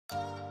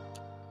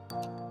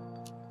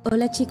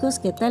Hola chicos,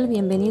 ¿qué tal?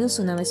 Bienvenidos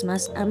una vez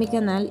más a mi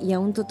canal y a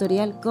un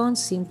tutorial con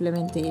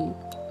simplemente él.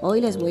 Hoy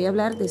les voy a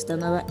hablar de esta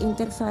nueva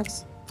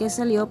interfaz que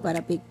salió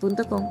para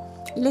pic.com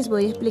y les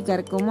voy a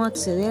explicar cómo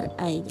acceder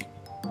a ella.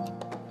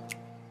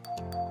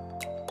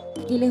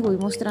 Y les voy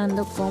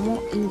mostrando cómo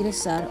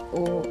ingresar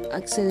o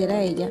acceder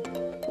a ella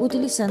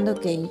utilizando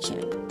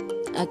Keychain.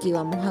 Aquí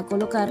vamos a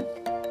colocar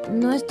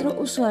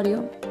nuestro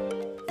usuario,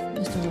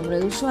 nuestro nombre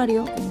de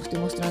usuario, como estoy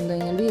mostrando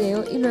en el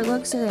video, y luego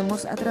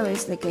accedemos a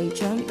través de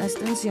Keychain, la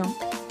extensión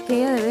que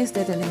ya debes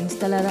de tener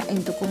instalada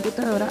en tu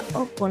computadora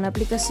o con la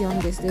aplicación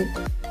desde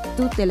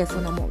tu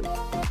teléfono móvil.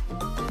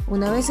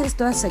 Una vez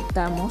esto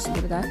aceptamos,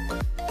 ¿verdad?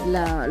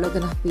 Lo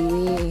que nos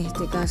pide en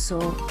este caso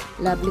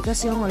la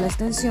aplicación o la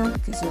extensión,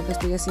 que es lo que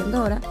estoy haciendo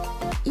ahora,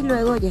 y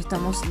luego ya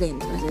estamos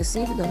dentro, es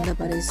decir, cuando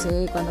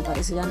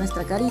aparece ya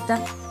nuestra carita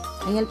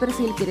en el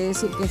perfil, quiere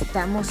decir que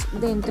estamos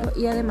dentro,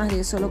 y además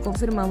de eso lo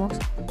confirmamos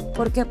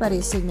porque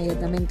aparece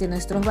inmediatamente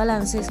nuestros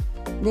balances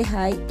de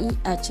Hive y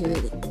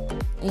HBD.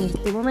 En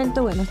este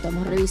momento, bueno,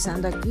 estamos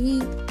revisando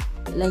aquí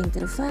la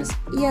interfaz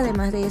y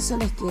además de eso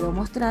les quiero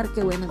mostrar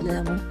que bueno,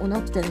 tenemos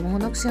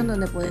una opción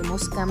donde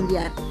podemos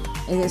cambiar,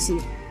 es decir,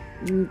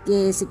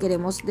 que si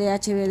queremos de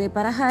HBD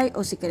para Hive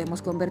o si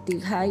queremos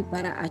convertir Hive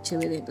para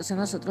HBD, entonces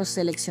nosotros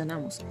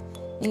seleccionamos.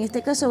 En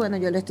este caso, bueno,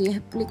 yo le estoy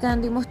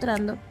explicando y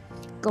mostrando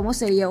cómo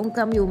sería un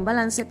cambio, un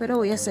balance, pero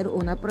voy a hacer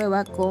una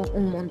prueba con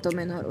un monto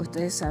menor,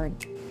 ustedes saben,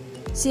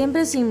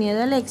 siempre sin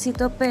miedo al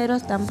éxito, pero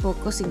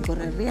tampoco sin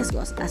correr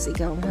riesgos, así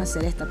que vamos a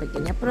hacer esta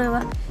pequeña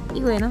prueba.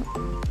 Y bueno,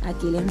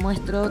 aquí les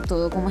muestro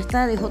todo como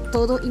está, dejo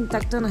todo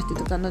intacto, no estoy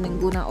tocando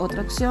ninguna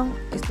otra opción,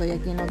 estoy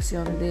aquí en la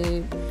opción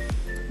de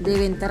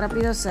venta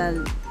rápida, o sea,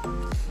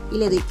 y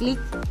le doy clic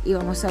y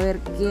vamos a ver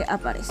qué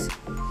aparece,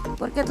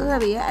 porque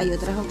todavía hay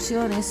otras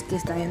opciones que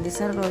están en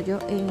desarrollo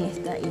en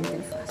esta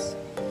interfaz.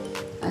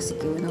 Así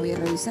que bueno, voy a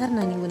revisar, no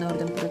hay ninguna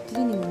orden por aquí,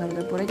 ninguna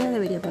orden por allá,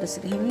 debería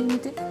aparecer en el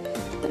límite,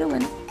 pero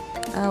bueno,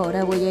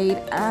 ahora voy a ir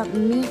a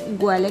mi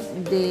wallet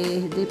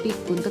de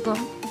pic.com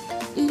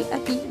y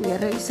aquí voy a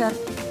revisar,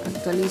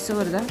 actualizo,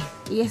 ¿verdad?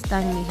 Y está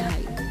en mi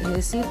Hive, es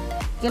decir,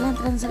 que la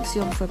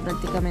transacción fue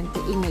prácticamente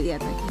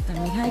inmediata. Aquí está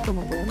mi Hive,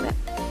 como pueden ver,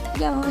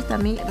 y abajo está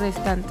mi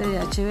restante de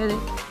HBD.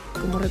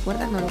 Como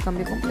recuerdan, no lo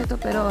cambié completo,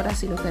 pero ahora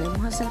si lo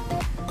queremos hacer,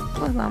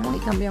 pues vamos y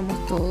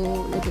cambiamos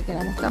todo lo que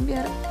queramos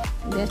cambiar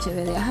de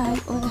HBD a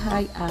Hive o de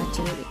Hive a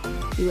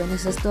HBD. Y bueno,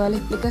 esa es toda la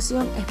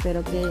explicación,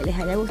 espero que les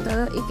haya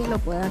gustado y que lo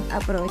puedan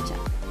aprovechar.